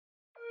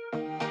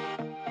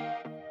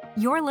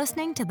You're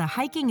listening to the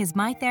Hiking is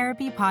My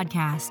Therapy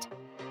podcast,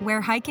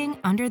 where hiking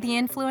under the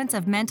influence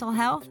of mental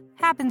health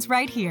happens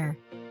right here.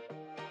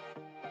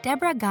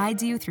 Deborah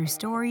guides you through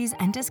stories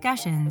and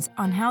discussions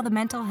on how the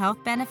mental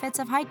health benefits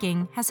of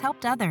hiking has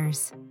helped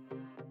others.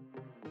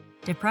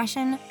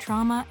 Depression,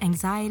 trauma,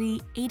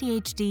 anxiety,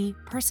 ADHD,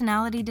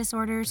 personality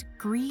disorders,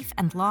 grief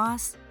and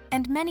loss,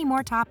 and many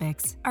more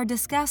topics are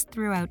discussed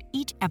throughout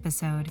each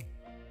episode.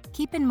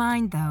 Keep in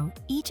mind, though,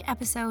 each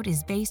episode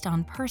is based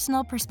on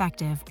personal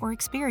perspective or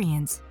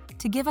experience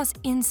to give us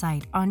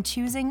insight on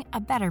choosing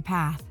a better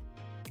path.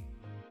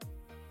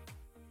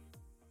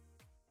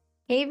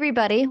 Hey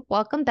everybody,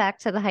 welcome back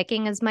to the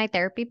Hiking is My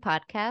Therapy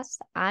podcast.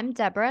 I'm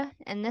Deborah,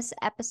 and this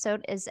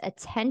episode is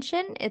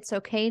Attention, It's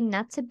Okay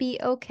Not to Be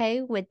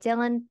Okay with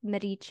Dylan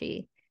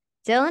Medici.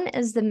 Dylan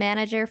is the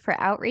manager for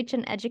outreach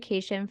and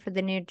education for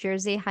the New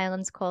Jersey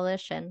Highlands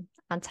Coalition.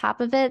 On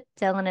top of it,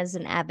 Dylan is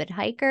an avid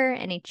hiker,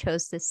 and he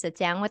chose to sit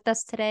down with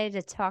us today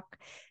to talk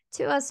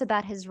to us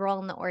about his role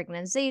in the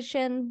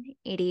organization,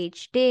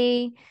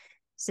 ADHD,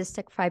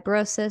 cystic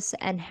fibrosis,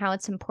 and how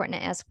it's important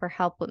to ask for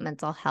help with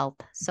mental health.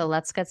 So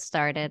let's get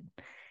started.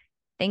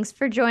 Thanks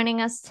for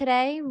joining us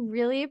today.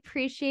 Really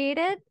appreciate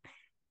it.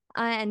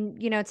 And,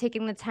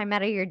 taking the time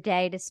out of your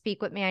day to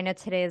speak with me. I know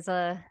today is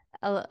a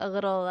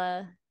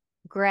little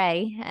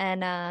gray,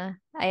 and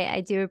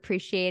I do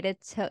appreciate it.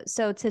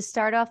 So to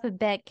start off a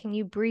bit, can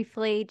you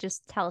briefly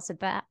just tell us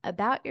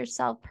about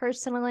yourself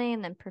personally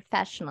and then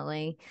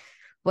professionally,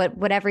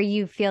 whatever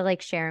you feel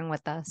like sharing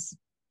with us?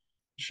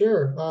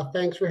 Sure.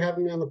 Thanks for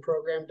having me on the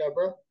program,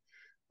 Deborah.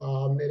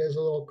 It is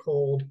a little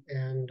cold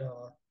and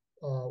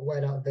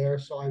wet out there,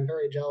 so I'm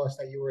very jealous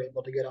that you were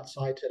able to get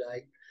outside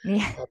today.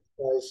 Yeah.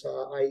 Because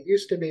I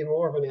used to be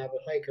more of an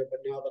avid hiker, but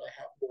now that I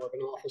have more of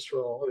an office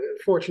role, I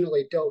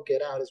unfortunately don't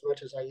get out as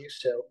much as I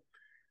used to.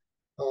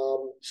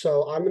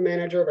 So I'm the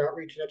manager of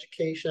outreach and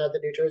education at the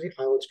New Jersey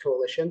Highlands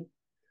Coalition,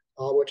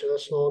 which is a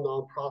small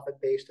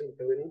nonprofit based in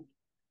Boone,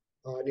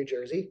 New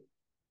Jersey.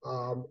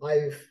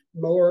 I've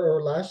more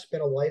or less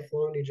been a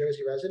lifelong New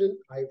Jersey resident.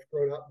 I've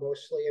grown up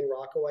mostly in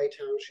Rockaway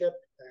Township,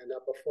 and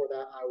before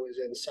that I was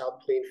in South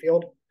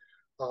Plainfield.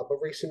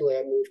 But recently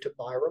I moved to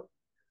Byram.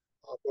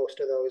 Most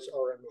of those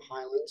are in the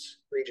Highlands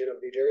region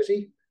of New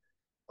Jersey.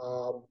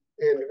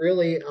 And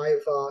really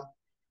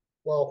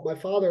my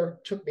father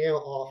took me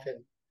out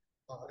often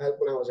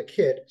when I was a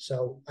kid.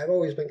 So I've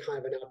always been kind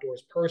of an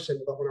outdoors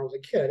person, but when I was a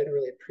kid, I didn't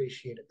really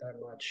appreciate it that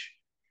much.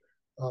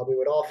 We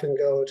would often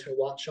go to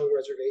Watchung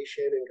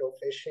Reservation and go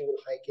fishing and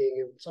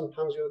hiking, and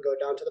sometimes we would go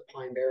down to the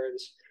Pine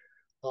Barrens.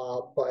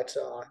 But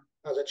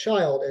as a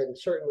child, and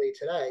certainly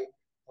today,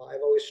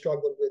 I've always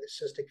struggled with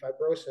cystic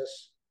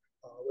fibrosis,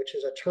 which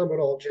is a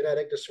terminal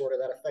genetic disorder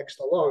that affects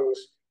the lungs.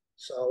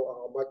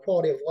 So my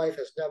quality of life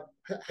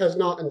has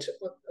not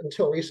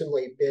until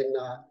recently been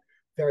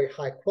very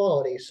high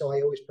quality. So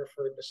I always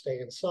preferred to stay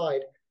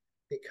inside,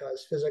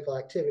 because physical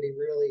activity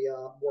really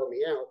wore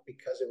me out,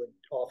 because it would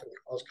often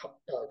cause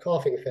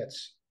coughing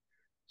fits.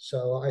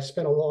 So I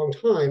spent a long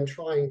time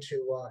trying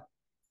to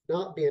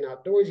not be an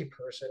outdoorsy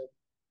person,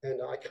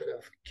 and I kind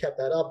of kept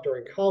that up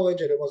during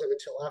college, and it wasn't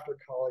until after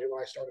college and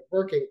when I started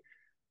working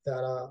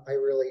that I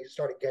really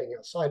started getting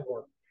outside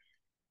more.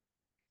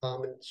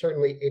 And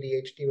certainly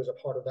ADHD was a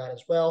part of that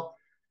as well.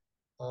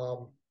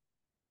 And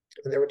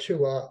there were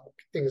two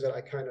things that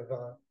I kind of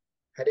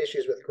had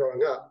issues with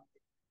growing up.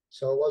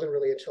 So it wasn't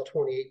really until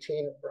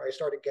 2018 where I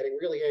started getting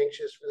really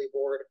anxious, really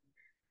bored,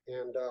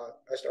 and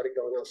I started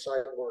going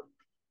outside more.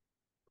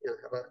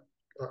 Have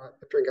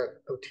a drink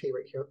of tea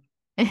right here.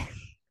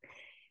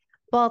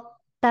 Well,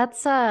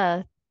 that's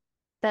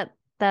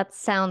that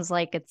sounds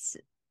like it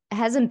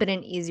hasn't been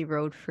an easy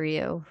road for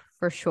you,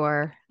 for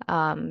sure.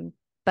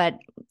 But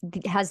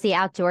has the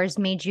outdoors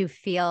made you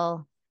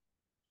feel,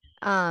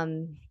 I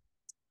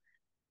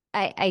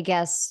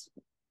guess,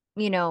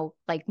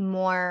 like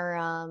more,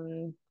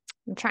 I'm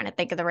trying to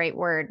think of the right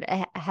word.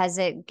 Has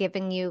it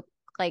given you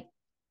like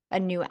a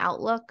new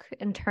outlook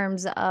in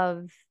terms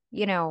of,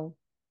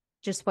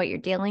 just what you're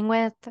dealing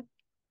with?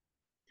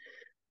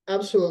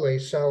 Absolutely.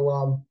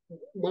 So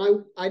when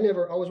I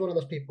was one of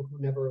those people who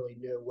never really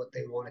knew what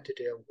they wanted to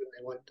do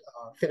when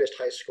they finished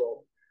high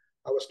school.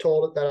 I was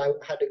told that I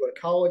had to go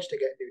to college to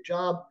get a new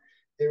job.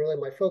 And really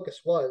my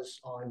focus was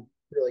on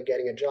really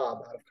getting a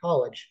job out of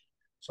college.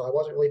 So I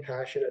wasn't really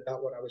passionate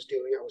about what I was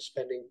doing. I was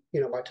spending,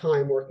 my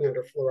time working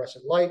under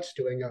fluorescent lights,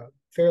 doing a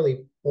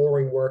fairly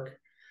boring work.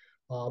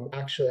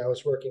 Actually, I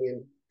was working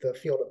in the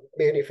field of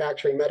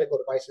manufacturing medical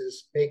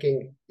devices,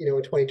 making, in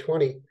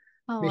 2020,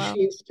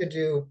 machines to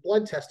do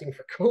blood testing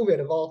for COVID,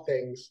 of all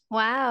things.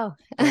 Wow.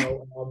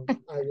 So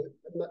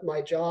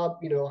my job,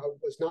 I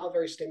was not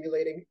very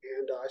stimulating,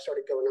 and I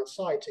started going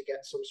outside to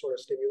get some sort of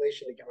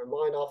stimulation to get my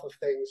mind off of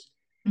things.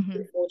 Mm-hmm.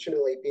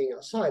 Unfortunately, being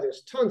outside,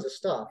 there's tons of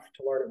stuff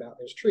to learn about.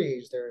 There's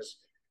trees, there's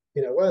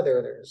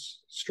weather,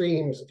 there's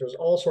streams, there's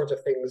all sorts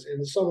of things.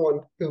 And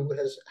someone who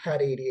has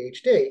had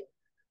ADHD,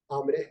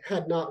 and it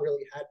had not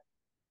really had,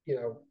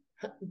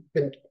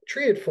 been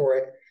treated for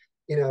it,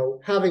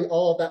 having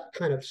all that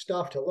kind of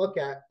stuff to look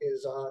at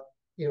is,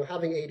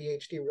 having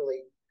ADHD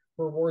really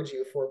rewards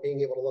you for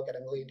being able to look at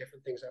a million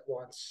different things at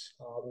once.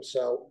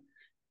 So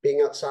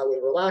being outside was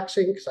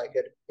relaxing because I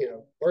could,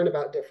 learn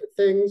about different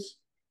things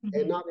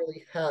and not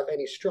really have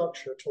any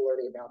structure to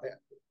learning about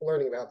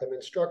them.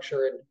 And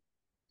structure in,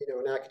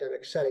 an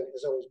academic setting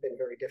has always been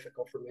very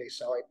difficult for me.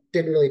 So I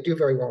didn't really do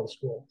very well in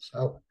school.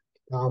 So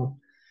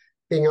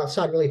being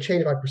outside really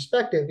changed my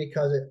perspective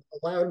because it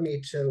allowed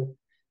me to,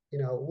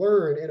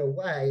 learn in a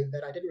way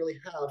that I didn't really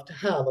have to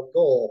have a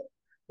goal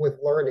with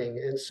learning.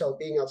 And so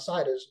being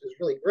outside is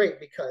really great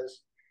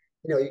because,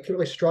 you can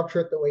really structure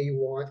it the way you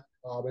want.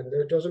 And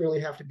there doesn't really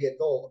have to be a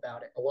goal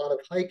about it. A lot of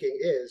hiking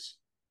is,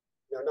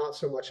 not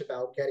so much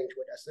about getting to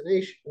a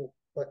destination,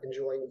 but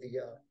enjoying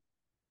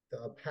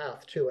the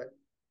path to it.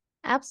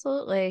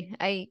 Absolutely.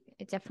 I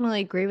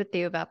definitely agree with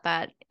you about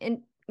that.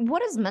 And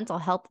what does mental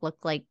health look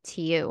like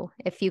to you?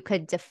 If you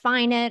could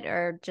define it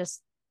or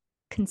just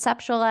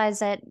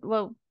conceptualize it,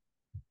 well,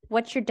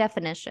 what's your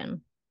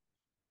definition?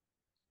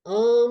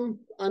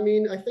 I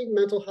mean, I think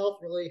mental health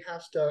really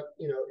has to,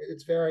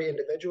 it's very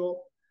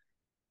individual.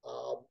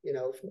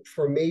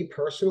 For me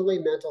personally,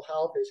 mental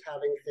health is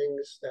having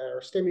things that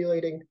are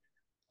stimulating,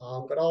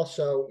 but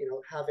also,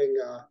 having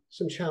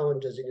some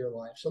challenges in your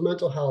life. So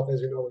mental health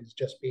isn't always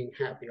just being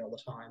happy all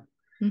the time.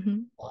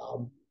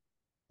 Um,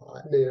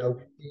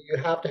 you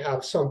have to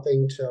have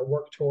something to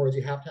work towards.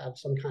 You have to have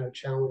some kind of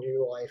challenge in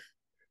your life.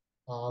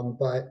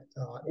 But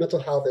mental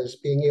health is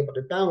being able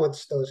to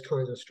balance those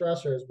kinds of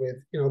stressors with,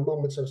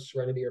 moments of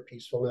serenity or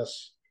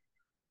peacefulness,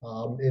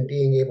 and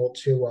being able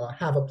to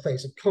have a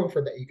place of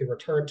comfort that you can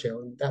return to.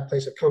 And that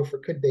place of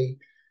comfort could be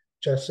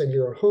just in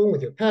your home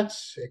with your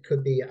pets. It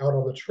could be out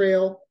on the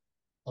trail,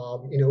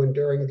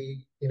 enduring the,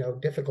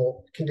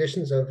 difficult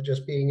conditions of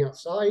just being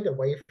outside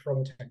away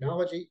from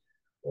technology,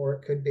 or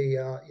it could be,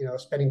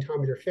 spending time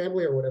with your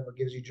family or whatever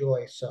gives you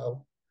joy.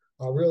 So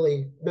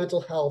really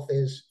mental health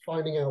is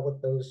finding out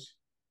what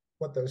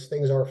those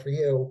things are for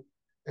you,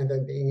 and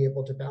then being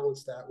able to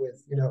balance that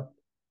with,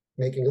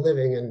 making a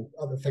living and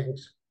other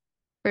things.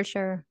 For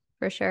sure.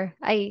 For sure.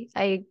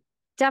 I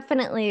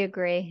definitely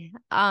agree.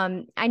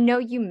 I know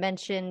you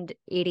mentioned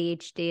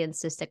ADHD and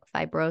cystic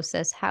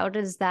fibrosis. How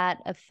does that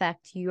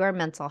affect your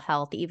mental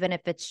health, even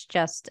if it's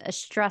just a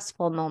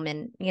stressful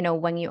moment,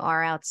 when you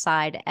are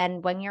outside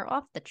and when you're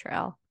off the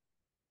trail?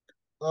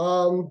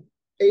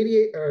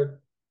 88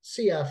 or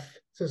CF,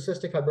 so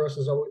cystic fibrosis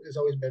has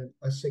always been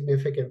a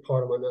significant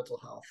part of my mental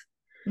health.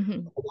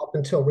 Up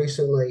until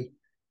recently,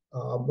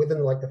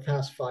 within like the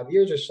past 5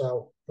 years or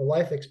so, the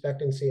life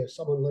expectancy of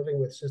someone living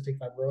with cystic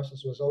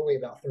fibrosis was only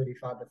about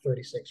 35 to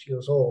 36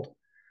 years old.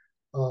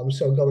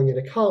 So going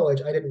into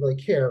college, I didn't really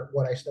care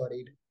what I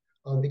studied,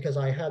 because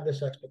I had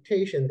this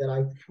expectation that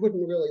I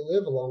wouldn't really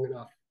live long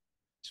enough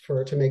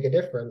for it to make a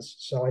difference.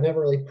 So I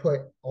never really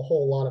put a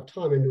whole lot of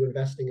time into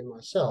investing in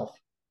myself.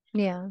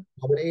 Yeah.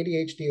 But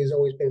ADHD has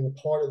always been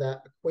part of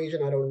that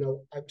equation. I don't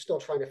know. I'm still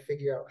trying to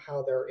figure out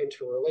how they're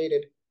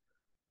interrelated.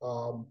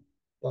 Um,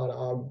 but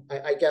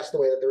I guess the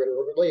way that they're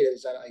interrelated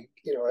is that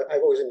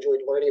I've always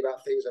enjoyed learning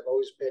about things. I've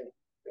always been,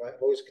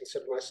 I've always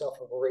considered myself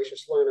a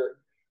voracious learner,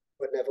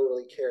 but never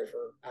really cared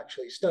for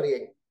actually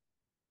studying.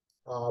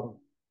 Um,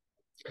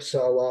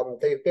 so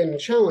they've been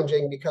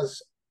challenging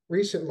because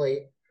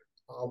recently,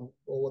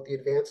 with the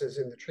advances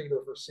in the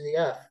treatment for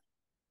CF,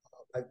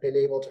 I've been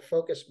able to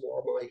focus more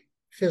on my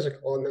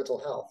physical and mental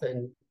health,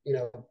 and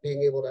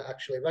being able to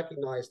actually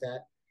recognize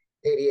that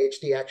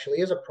ADHD actually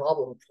is a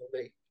problem for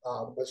me,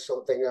 was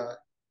something that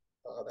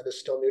is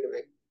still new to me.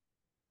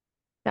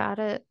 Got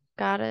it.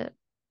 Got it.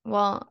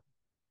 Well,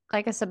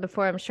 like I said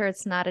before, I'm sure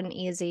it's not an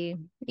easy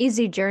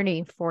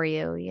journey for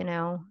you,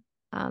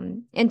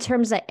 in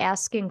terms of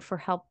asking for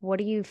help, what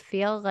do you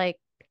feel like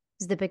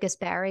is the biggest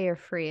barrier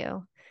for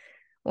you?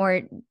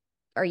 Or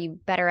are you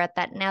better at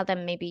that now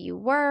than maybe you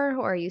were?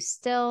 Or are you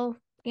still,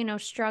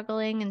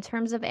 struggling in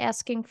terms of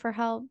asking for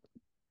help?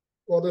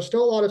 Well, there's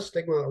still a lot of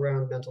stigma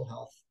around mental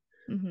health.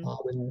 Mm-hmm.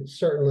 And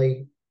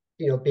certainly,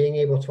 being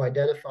able to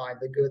identify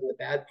the good and the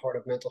bad part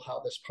of mental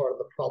health is part of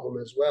the problem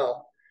as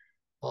well.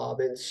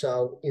 And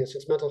so,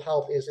 since mental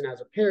health isn't as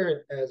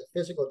apparent as a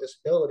physical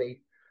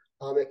disability,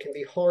 it can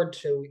be hard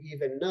to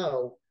even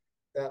know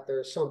that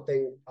there's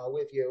something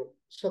with you,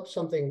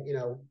 something,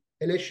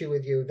 an issue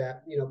with you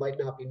that, might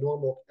not be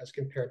normal as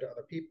compared to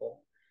other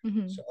people.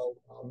 Mm-hmm. So,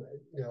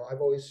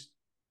 I've always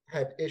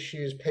had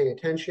issues paying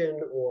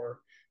attention or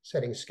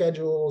setting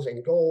schedules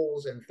and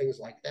goals and things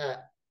like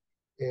that.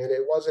 And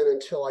it wasn't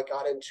until I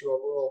got into a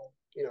real,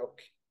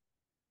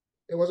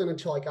 it wasn't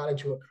until I got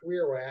into a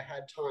career where I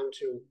had time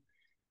to,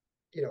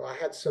 I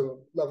had some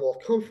level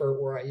of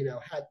comfort where I,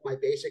 had my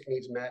basic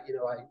needs met.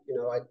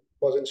 I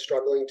wasn't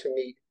struggling to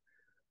meet,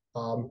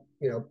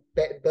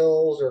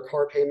 bills or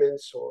car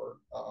payments or,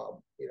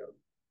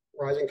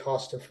 rising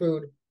costs of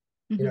food.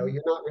 Mm-hmm.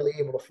 You're not really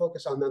able to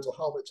focus on mental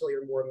health until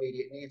your more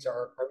immediate needs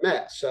are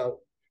met. So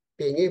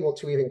being able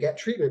to even get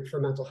treatment for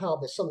mental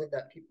health is something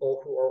that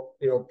people who are,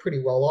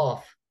 pretty well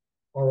off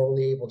are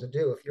only able to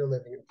do if you're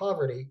living in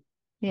poverty.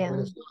 Yeah. And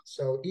it's not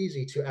so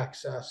easy to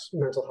access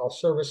mental health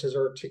services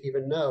or to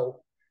even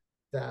know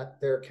that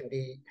there can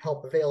be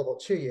help available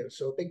to you.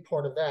 So a big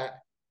part of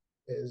that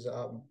is,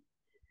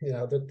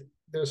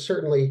 there's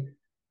certainly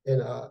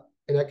an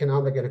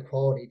economic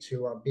inequality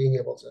to being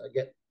able to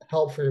get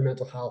help for your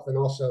mental health, and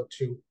also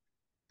to,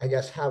 I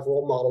guess, have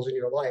role models in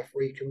your life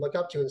where you can look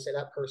up to and say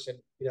that person,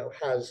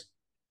 has,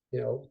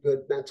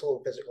 good mental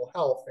and physical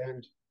health,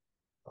 and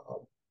um,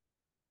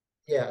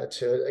 yeah,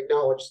 to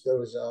acknowledge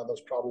those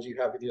problems you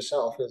have with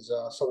yourself is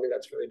something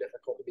that's very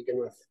difficult to begin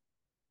with.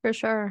 For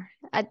sure.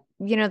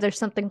 There's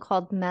something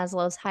called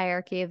Maslow's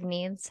hierarchy of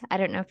needs. I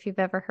don't know if you've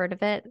ever heard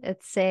of it.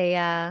 It's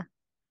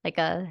like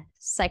a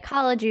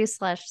psychology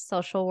slash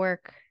social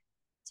work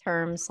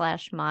term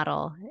slash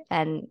model.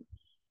 And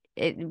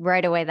it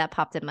right away that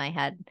popped in my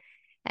head.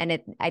 And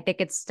I think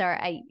it's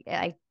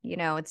been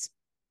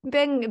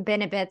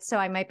a bit, so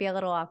I might be a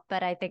little off,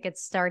 but I think it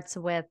starts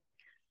with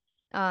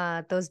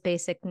those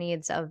basic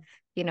needs of,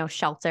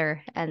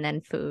 shelter, and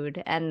then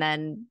food. And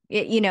then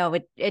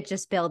it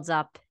just builds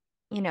up,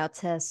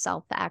 to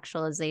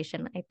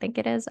self-actualization. I think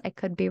it is. I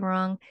could be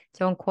wrong.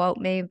 Don't quote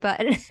me,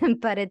 but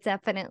but it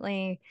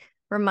definitely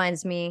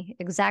reminds me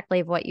exactly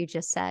of what you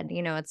just said.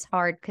 It's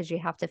hard because you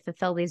have to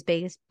fulfill these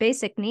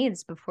basic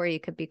needs before you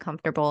could be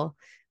comfortable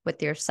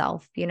with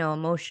yourself,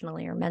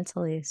 emotionally or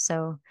mentally.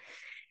 So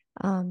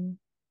I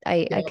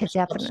Yeah, could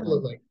definitely.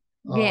 absolutely.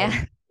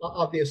 Yeah.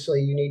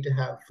 Obviously, you need to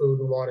have food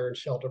and water and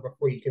shelter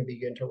before you can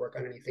begin to work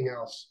on anything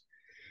else.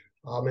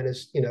 And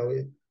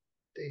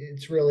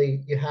it's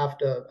really, you have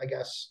to, I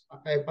guess,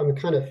 I'm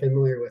kind of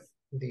familiar with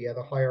the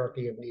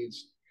hierarchy of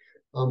needs,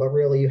 but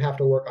really you have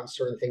to work on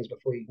certain things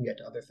before you can get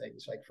to other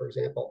things. Like, for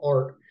example,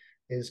 art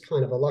is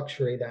kind of a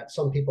luxury that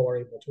some people are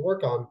able to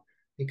work on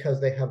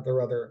because they have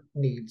their other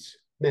needs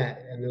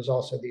met. And there's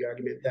also the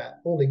argument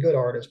that only good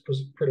art is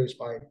produced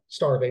by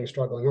starving,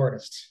 struggling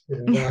artists.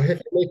 And if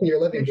you're making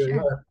your living For doing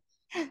sure.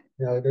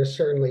 art, there's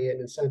certainly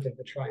an incentive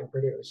to try and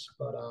produce.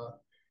 But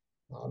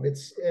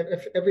it's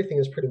if everything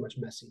is pretty much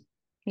messy.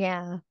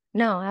 Yeah.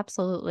 No,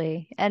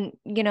 absolutely. And,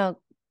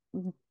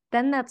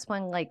 then that's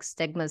when like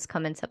stigmas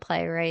come into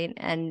play, right?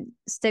 And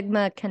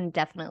stigma can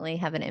definitely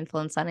have an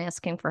influence on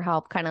asking for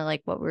help, kind of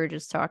like what we were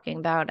just talking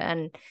about.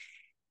 And,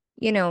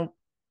 you know,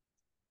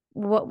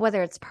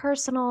 whether it's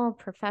personal,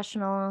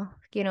 professional,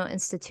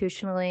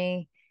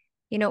 institutionally,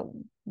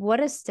 what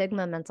does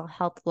stigma mental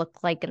health look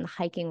like in the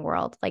hiking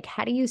world? Like,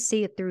 how do you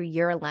see it through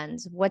your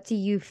lens? What do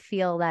you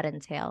feel that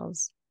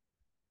entails?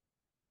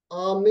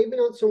 Maybe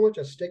not so much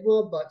a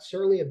stigma, but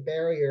certainly a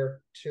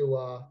barrier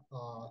to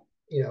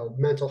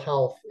mental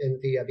health in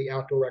the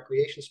outdoor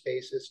recreation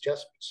space is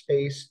just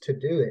space to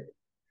do it.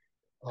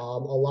 A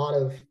lot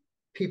of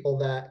people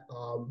that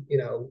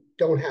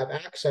don't have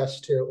access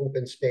to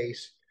open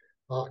space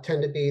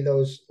tend to be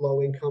those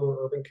low income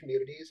or urban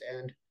communities,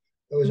 and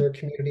those are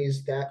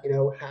communities that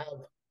have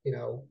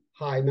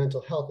high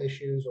mental health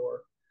issues,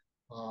 or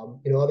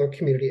other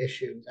community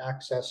issues,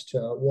 access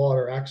to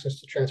water, access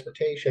to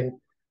transportation.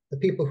 The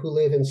people who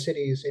live in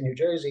cities in New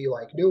Jersey,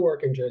 like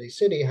Newark and Jersey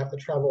City, have to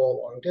travel a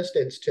long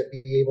distance to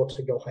be able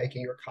to go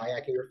hiking or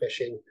kayaking or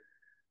fishing.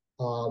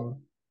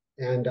 Um,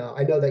 and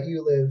I know that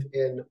you live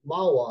in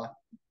Mahwah,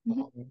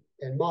 Mhm.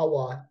 and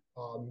Mahwah,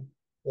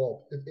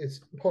 well, it's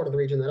part of the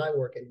region that I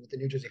work in with the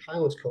New Jersey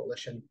Highlands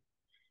Coalition.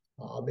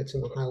 It's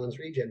in the Highlands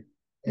region.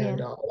 And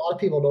Yeah. a lot of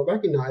people don't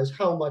recognize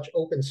how much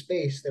open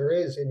space there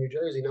is in New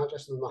Jersey, not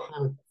just in the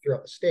Highlands, but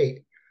throughout the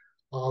state.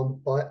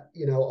 But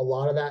a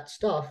lot of that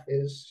stuff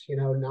is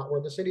not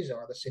where the cities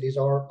are. The cities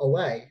are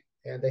away,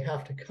 and they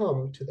have to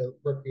come to the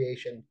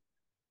recreation.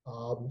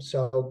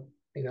 So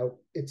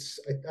it's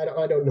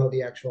I don't know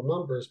the actual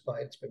numbers,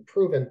 but it's been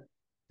proven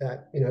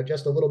that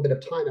just a little bit of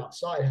time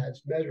outside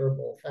has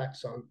measurable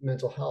effects on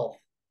mental health.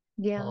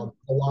 Yeah.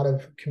 A lot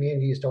of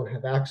communities don't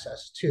have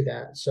access to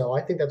that. So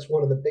I think that's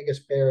one of the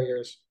biggest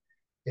barriers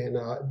in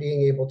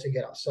being able to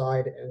get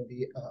outside and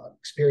the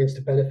experience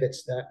the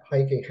benefits that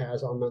hiking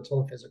has on mental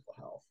and physical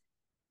health.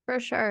 For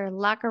sure.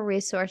 Lack of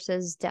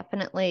resources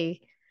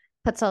definitely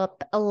puts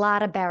up a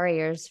lot of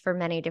barriers for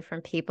many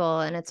different people.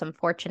 And it's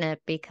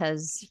unfortunate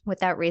because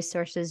without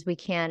resources, we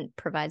can't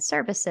provide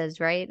services,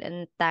 right?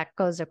 And that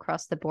goes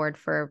across the board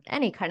for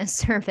any kind of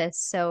service.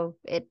 So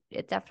it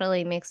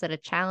definitely makes it a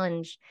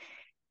challenge.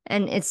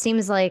 And it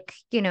seems like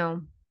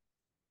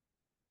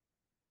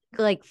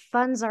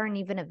funds aren't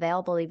even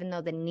available, even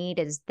though the need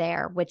is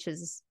there, which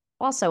is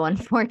also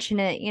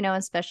unfortunate,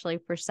 especially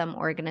for some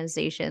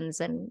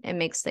organizations, and it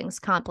makes things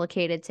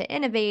complicated to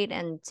innovate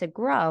and to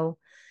grow.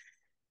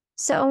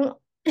 So,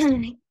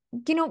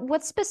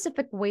 what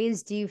specific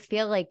ways do you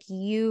feel like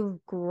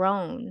you've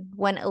grown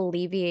when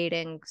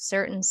alleviating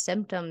certain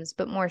symptoms,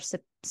 but more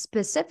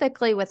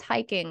specifically with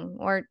hiking,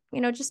 or,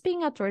 just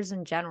being outdoors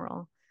in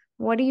general?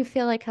 What do you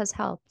feel like has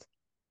helped?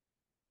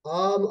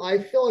 I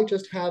feel like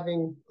just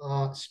having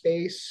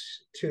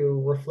space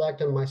to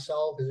reflect on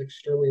myself is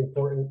extremely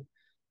important,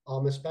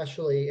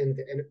 especially in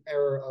the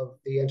era of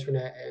the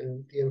internet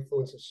and the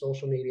influence of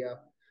social media.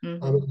 Hmm.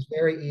 It's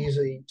very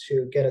easy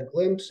to get a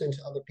glimpse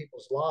into other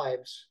people's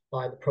lives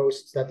by the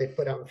posts that they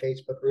put out on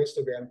Facebook or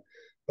Instagram,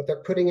 but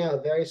they're putting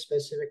out very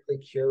specifically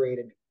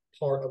curated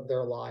part of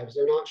their lives.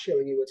 They're not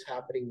showing you what's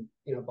happening,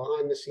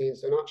 behind the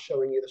scenes. They're not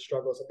showing you the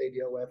struggles that they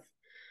deal with.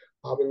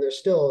 And there's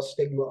still a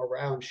stigma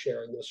around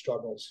sharing those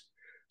struggles.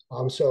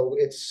 So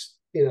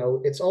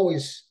it's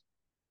always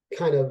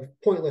kind of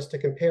pointless to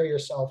compare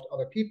yourself to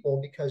other people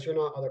because you're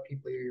not other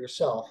people, you're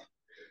yourself.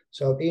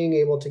 So being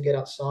able to get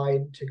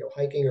outside to go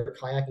hiking or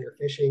kayaking or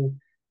fishing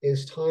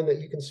is time that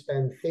you can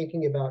spend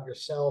thinking about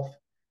yourself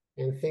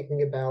and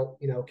thinking about,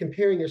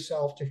 comparing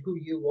yourself to who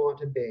you want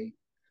to be.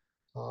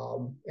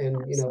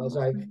 As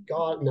I've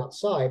gotten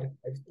outside,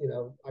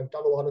 I've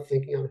done a lot of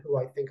thinking on who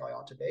I think I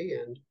ought to be.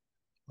 And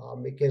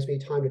it gives me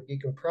time to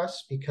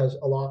decompress because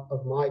a lot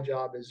of my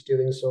job is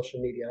doing social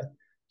media.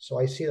 So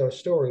I see those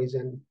stories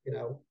and,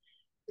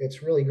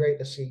 it's really great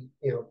to see,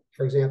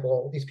 for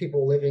example, these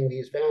people living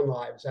these van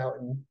lives out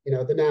in,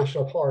 the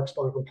national parks,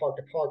 going from park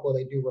to park while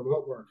they do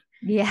remote work.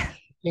 Yeah.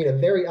 A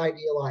very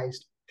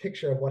idealized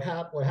picture of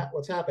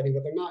what's happening,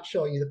 but they're not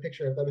showing you the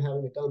picture of them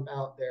having to dump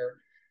out their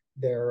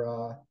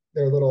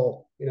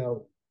little,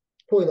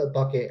 toilet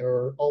bucket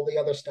or all the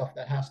other stuff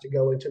that has to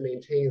go into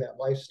maintaining that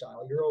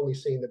lifestyle. You're only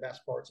seeing the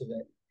best parts of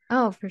it.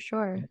 Oh, for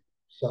sure.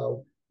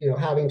 So,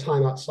 having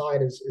time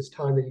outside is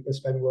time that you can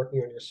spend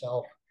working on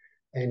yourself,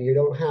 and you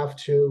don't have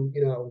to,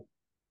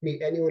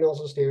 meet anyone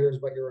else's standards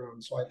but your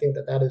own. So I think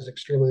that is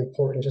extremely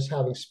important. Just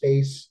having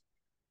space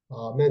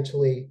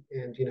mentally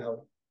and,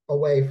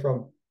 away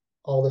from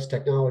all this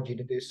technology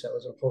to do so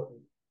is important.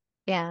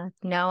 Yeah,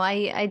 no,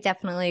 I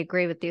definitely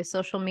agree with you.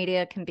 Social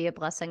media can be a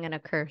blessing and a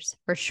curse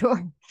for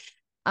sure.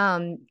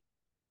 Um,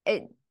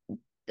 it,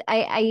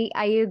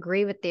 I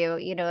agree with you.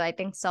 I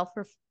think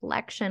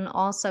self-reflection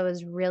also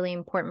is really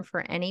important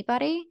for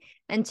anybody.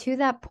 And to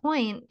that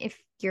point, if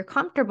you're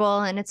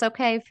comfortable, and it's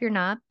okay if you're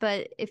not,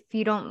 but if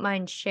you don't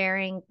mind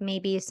sharing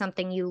maybe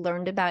something you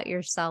learned about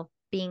yourself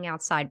being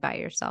outside by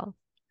yourself.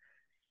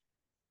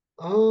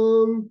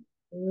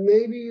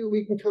 Maybe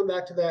we can come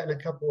back to that in a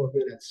couple of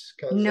minutes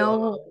because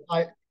No,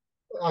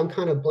 I'm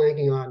kind of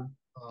blanking on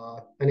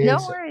an no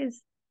answer.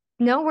 worries.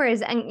 No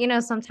worries.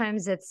 And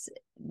sometimes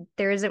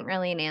there isn't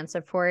really an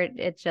answer for it.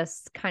 It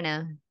just kind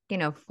of,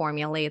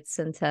 formulates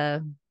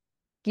into,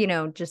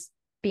 just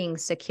being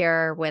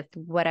secure with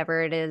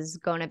whatever it is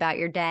going about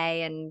your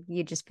day, and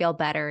you just feel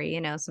better.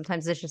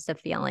 Sometimes it's just a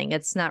feeling.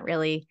 It's not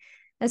really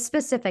a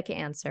specific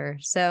answer.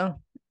 So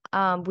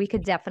we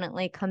could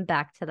definitely come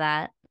back to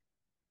that.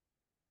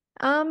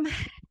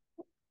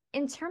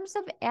 In terms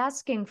of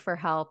asking for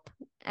help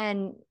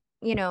and,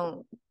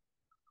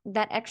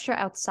 that extra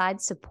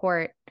outside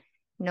support,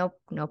 no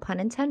pun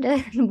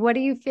intended. What do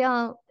you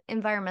feel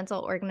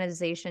environmental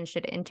organizations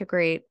should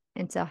integrate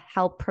into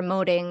help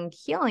promoting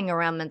healing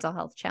around mental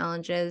health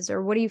challenges,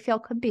 or what do you feel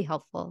could be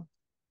helpful?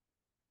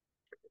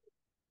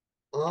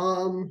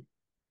 A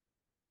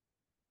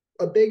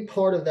big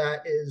part of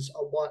that is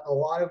a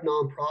lot of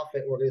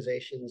nonprofit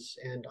organizations,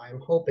 and I'm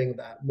hoping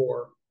that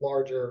more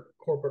larger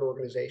corporate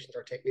organizations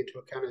are taking into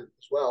account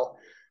as well,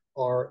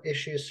 are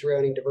issues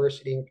surrounding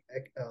diversity,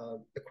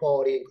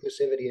 equality,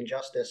 inclusivity, and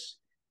justice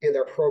in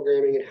their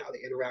programming and how they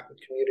interact with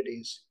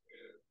communities.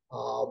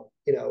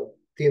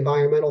 The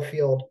environmental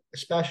field,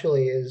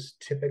 especially, is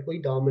typically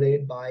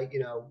dominated by,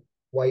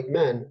 white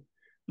men.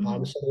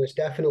 So there's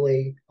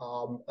definitely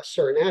a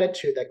certain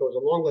attitude that goes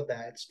along with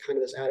that. It's kind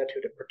of this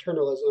attitude of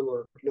paternalism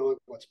or knowing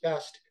what's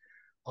best.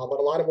 But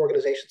a lot of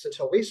organizations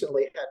until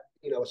recently had,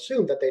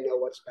 assumed that they know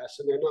what's best,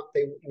 and they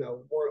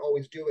weren't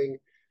always doing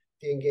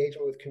the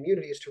engagement with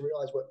communities to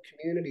realize what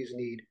communities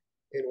need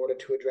in order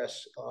to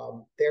address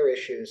their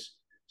issues.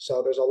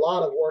 So there's a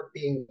lot of work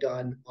being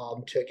done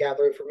to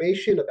gather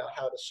information about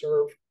how to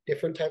serve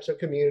different types of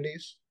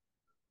communities.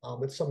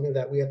 It's something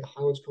that we at the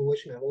Highlands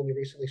Coalition have only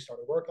recently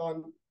started work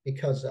on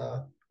because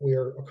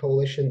we're a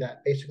coalition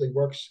that basically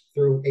works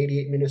through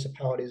 88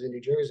 municipalities in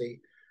New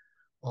Jersey.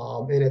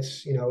 And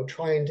it's,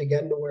 trying to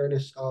get an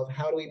awareness of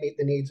how do we meet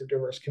the needs of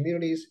diverse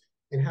communities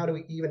and how do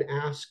we even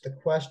ask the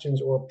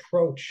questions or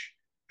approach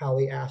how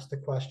we ask the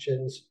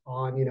questions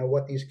on,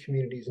 what these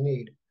communities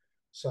need.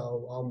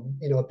 So,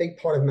 a big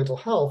part of mental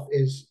health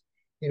is,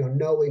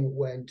 knowing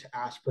when to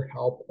ask for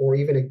help or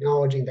even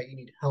acknowledging that you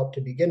need help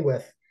to begin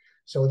with.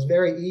 So it's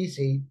very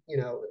easy,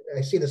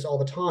 I see this all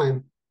the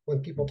time when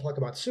people talk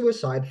about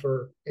suicide,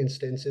 for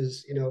instance,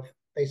 is,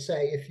 they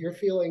say if you're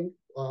feeling,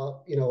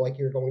 like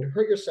you're going to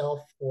hurt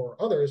yourself or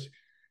others,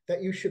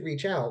 that you should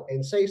reach out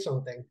and say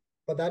something.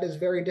 But that is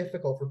very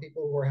difficult for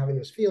people who are having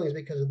those feelings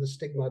because of the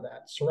stigma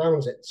that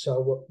surrounds it. So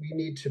what we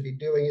need to be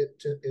doing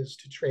is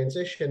to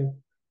transition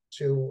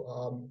to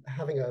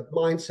having a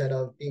mindset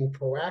of being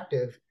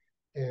proactive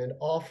and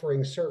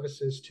offering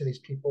services to these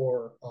people,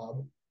 or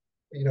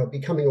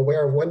becoming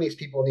aware of when these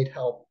people need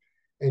help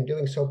and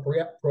doing so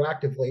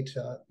proactively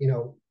to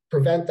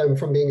prevent them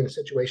from being in a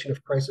situation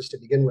of crisis to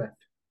begin with.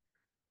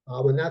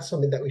 And that's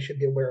something that we should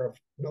be aware of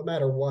no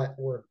matter what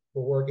we're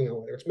working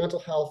on, whether it's mental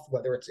health,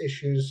 whether it's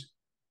issues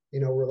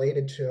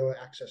related to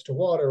access to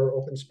water or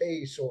open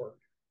space or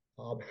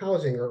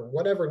housing or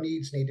whatever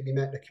needs need to be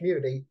met in a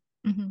community.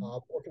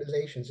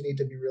 Organizations need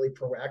to be really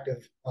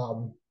proactive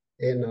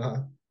in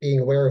being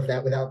aware of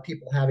that without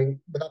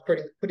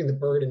putting the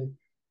burden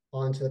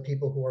onto the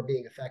people who are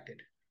being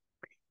affected.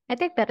 I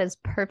think that is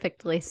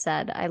perfectly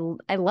said.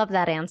 I love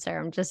that answer.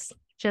 I'm just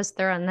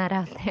throwing that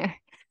out there.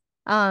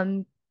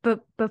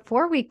 But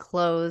before we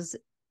close,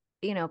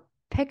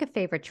 pick a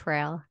favorite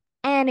trail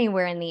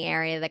anywhere in the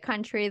area, the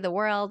country, the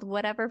world,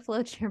 whatever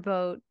floats your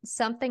boat,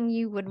 something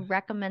you would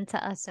recommend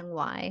to us and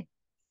why.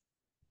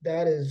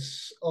 That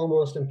is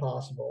almost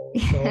impossible.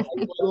 So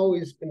I've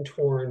always been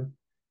torn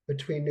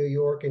between New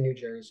York and New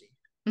Jersey.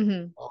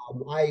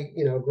 I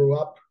grew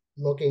up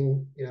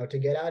looking, to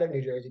get out of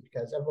New Jersey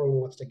because everyone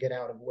wants to get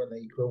out of where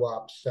they grew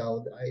up.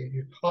 So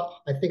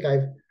I think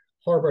I've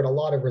harbored a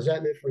lot of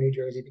resentment for New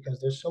Jersey because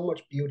there's so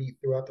much beauty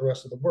throughout the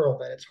rest of the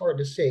world that it's hard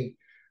to see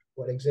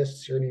what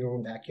exists here in your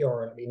own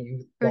backyard. I mean,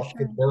 you walk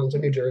through the mountains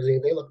of New Jersey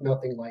and they look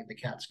nothing like the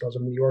Catskills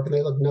of New York, and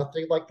they look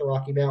nothing like the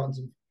Rocky Mountains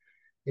of,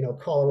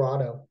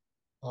 Colorado.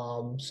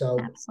 So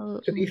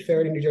Absolutely. To be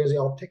fair to New Jersey,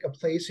 I'll pick a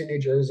place in New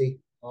Jersey.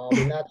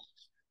 And that's,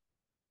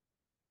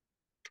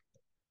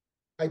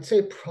 I'd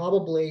say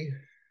probably,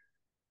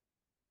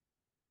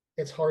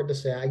 it's hard to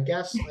say. I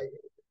guess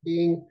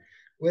being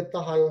with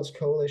the Highlands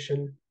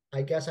Coalition,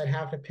 I guess I'd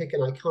have to pick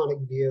an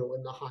iconic view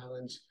in the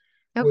Highlands,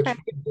 which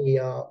would be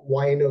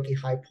Wyanoke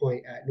High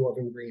Point at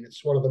Northern Green.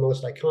 It's one of the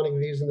most iconic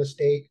views in the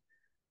state.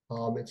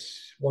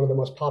 It's one of the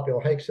most popular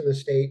hikes in the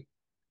state,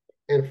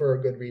 and for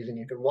a good reason.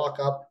 You can walk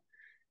up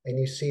and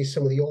you see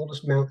some of the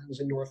oldest mountains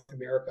in North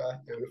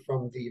America. And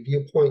from the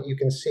viewpoint, you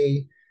can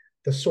see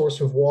the source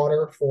of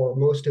water for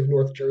most of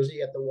North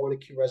Jersey at the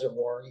Wanakee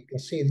Reservoir. You can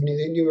see the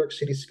New York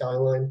City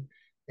skyline.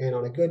 And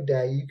on a good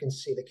day, you can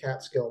see the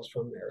Catskills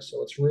from there.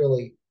 So it's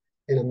really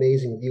an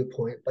amazing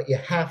viewpoint. But you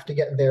have to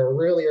get there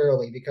really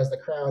early because the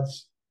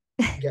crowds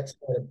get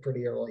started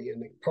pretty early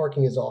and the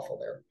parking is awful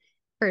there.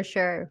 For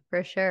sure.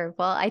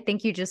 Well, I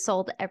think you just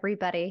sold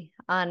everybody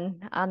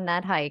on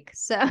that hike.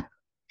 So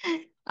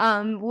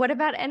what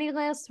about any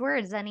last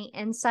words, any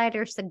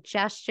insider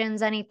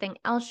suggestions, anything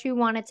else you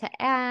wanted to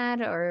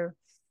add, or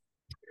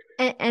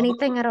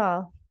anything at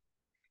all?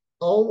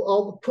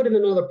 I'll put in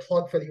another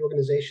plug for the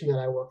organization that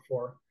I work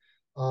for,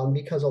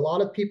 because a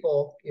lot of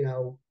people,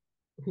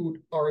 who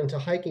are into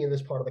hiking in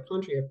this part of the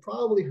country have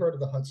probably heard of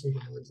the Hudson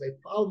Highlands. They've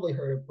probably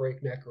heard of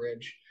Breakneck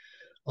Ridge,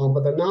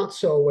 but they're not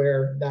so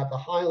aware that the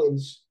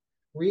Highlands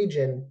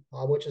region,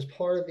 which is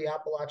part of the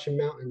Appalachian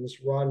Mountains,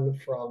 run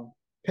from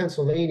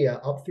Pennsylvania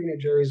up through New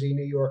Jersey,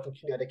 New York, and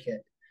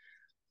Connecticut.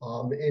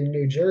 In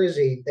New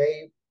Jersey,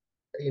 they,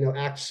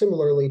 act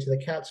similarly to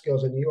the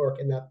Catskills in New York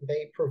in that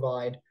they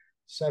provide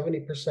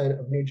 70%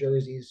 of New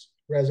Jersey's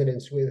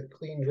residents with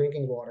clean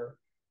drinking water,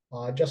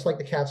 just like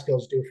the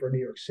Catskills do for New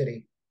York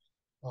City.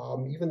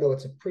 Even though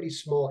it's a pretty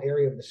small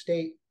area of the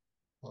state,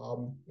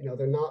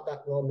 they're not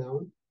that well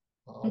known.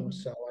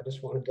 So I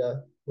just wanted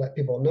to let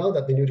people know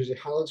that the New Jersey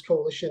Highlands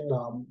Coalition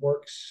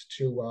works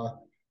to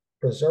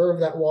preserve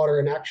that water.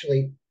 And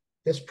actually,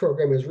 this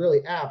program is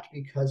really apt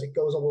because it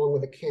goes along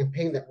with a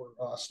campaign that we're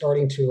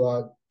starting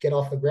to get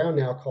off the ground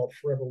now called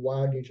Forever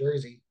Wild New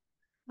Jersey,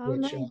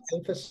 which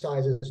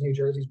emphasizes New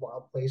Jersey's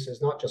wild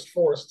places, not just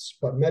forests,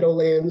 but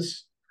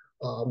meadowlands,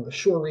 the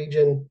shore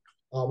region,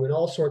 and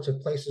all sorts of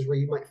places where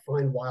you might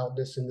find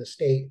wildness in the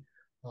state,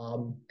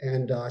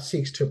 and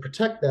seeks to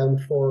protect them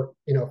for,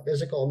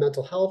 physical and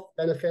mental health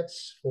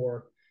benefits,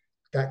 for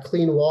that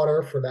clean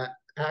water, for that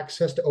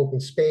access to open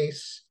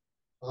space,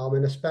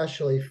 and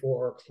especially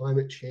for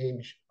climate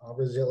change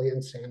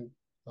resilience and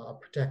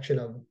protection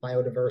of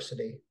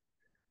biodiversity.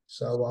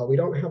 So we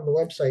don't have the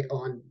website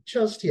on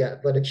just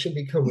yet, but it should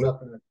be coming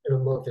up in a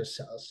month or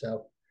so.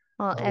 So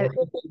we're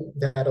hoping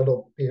that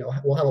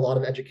we'll have a lot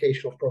of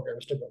educational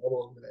programs to go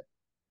along with it.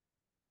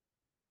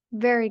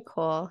 Very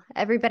cool.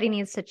 Everybody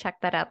needs to check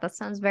that out. That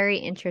sounds very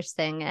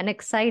interesting and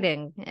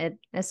exciting,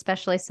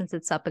 especially since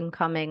it's up and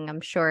coming.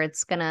 I'm sure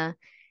it's going to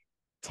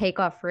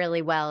take off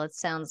really well. It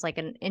sounds like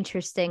an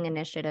interesting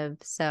initiative.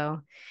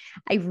 So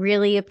I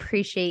really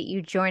appreciate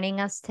you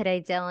joining us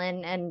today,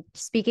 Dylan, and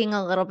speaking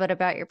a little bit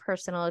about your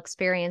personal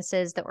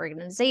experiences, the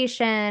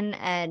organization,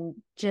 and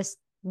just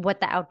what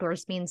the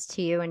outdoors means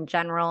to you in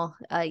general.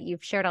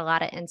 You've shared a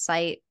lot of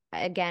insight.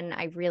 Again,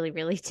 I really,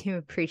 really do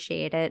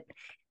appreciate it.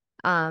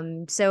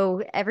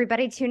 So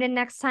everybody tune in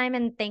next time,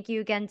 and thank you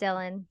again,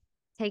 Dylan.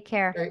 Take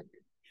care.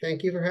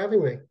 Thank you for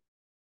having me.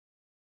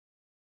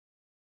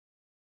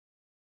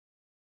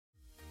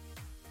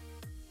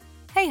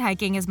 Hey,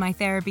 Hiking is My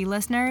Therapy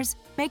listeners.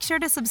 Make sure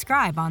to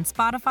subscribe on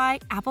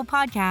Spotify, Apple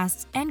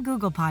Podcasts, and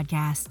Google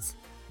Podcasts.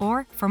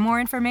 Or for more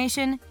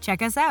information,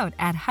 check us out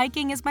at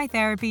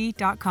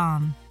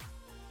hikingismytherapy.com.